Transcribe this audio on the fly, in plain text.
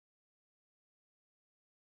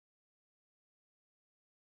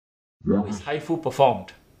How is HIFU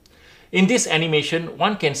performed? In this animation,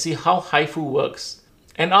 one can see how HIFU works.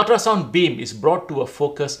 An ultrasound beam is brought to a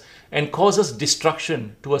focus and causes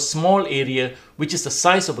destruction to a small area which is the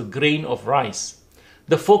size of a grain of rice.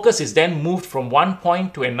 The focus is then moved from one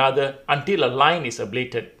point to another until a line is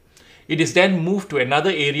ablated. It is then moved to another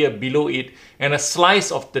area below it and a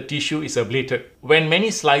slice of the tissue is ablated. When many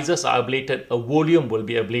slices are ablated, a volume will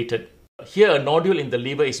be ablated. Here, a nodule in the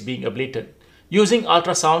liver is being ablated. Using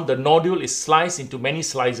ultrasound, the nodule is sliced into many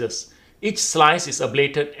slices. Each slice is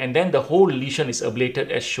ablated and then the whole lesion is ablated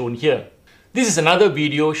as shown here. This is another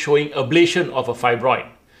video showing ablation of a fibroid.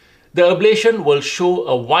 The ablation will show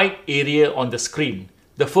a white area on the screen.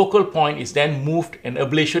 The focal point is then moved and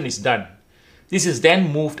ablation is done. This is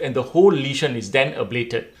then moved and the whole lesion is then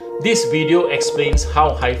ablated. This video explains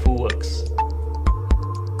how HIFU works.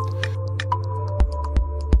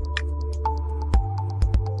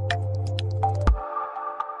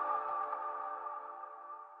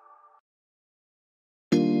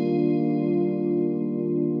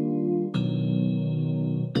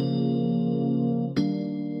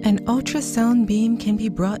 An ultrasound beam can be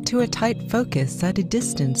brought to a tight focus at a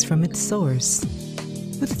distance from its source,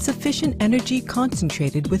 with sufficient energy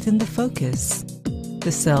concentrated within the focus.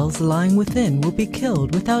 The cells lying within will be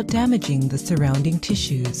killed without damaging the surrounding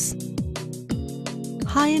tissues.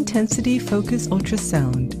 High-intensity focus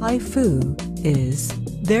ultrasound, HIFU, is,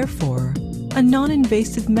 therefore, a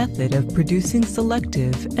non-invasive method of producing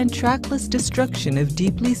selective and trackless destruction of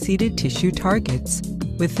deeply seated tissue targets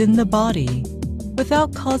within the body,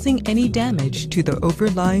 without causing any damage to the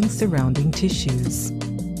overlying surrounding tissues.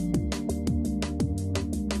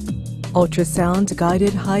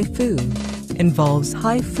 Ultrasound-guided HIFU involves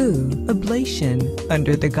HIFU ablation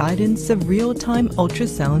under the guidance of real-time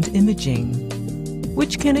ultrasound imaging,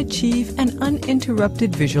 which can achieve an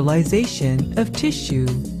uninterrupted visualization of tissue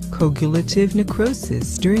coagulative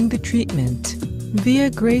necrosis during the treatment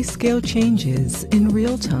via grayscale changes in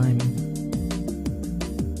real time.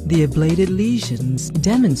 The ablated lesions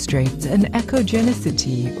demonstrates an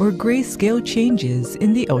echogenicity or grayscale changes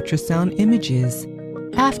in the ultrasound images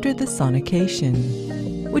after the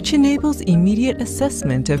sonication, which enables immediate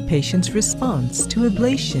assessment of patient's response to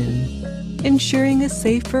ablation, ensuring a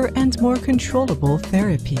safer and more controllable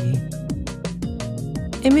therapy.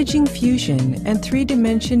 Imaging fusion and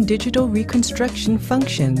three-dimension digital reconstruction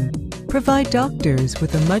function provide doctors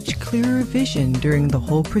with a much clearer vision during the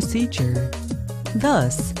whole procedure.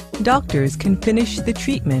 Thus, doctors can finish the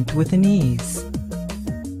treatment with ease.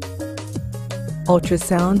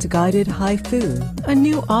 Ultrasound-guided HIFU, a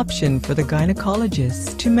new option for the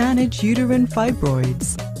gynecologist to manage uterine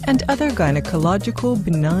fibroids and other gynecological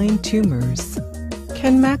benign tumors,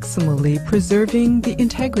 can maximally preserving the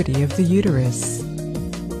integrity of the uterus.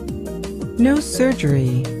 No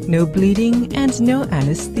surgery, no bleeding, and no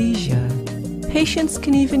anesthesia. Patients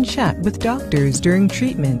can even chat with doctors during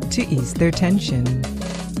treatment to ease their tension.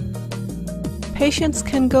 Patients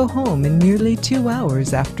can go home in nearly 2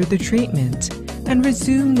 hours after the treatment and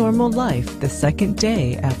resume normal life the second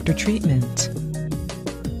day after treatment.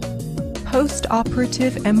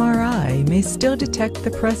 Post-operative MRI may still detect the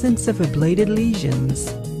presence of ablated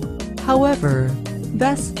lesions. However,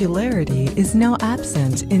 vascularity is now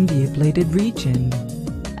absent in the ablated region,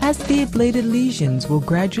 as the ablated lesions will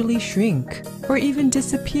gradually shrink or even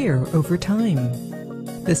disappear over time.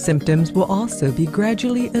 The symptoms will also be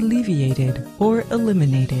gradually alleviated or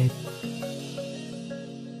eliminated.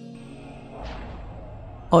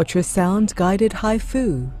 Ultrasound-guided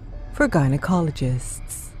HIFU for gynecologists.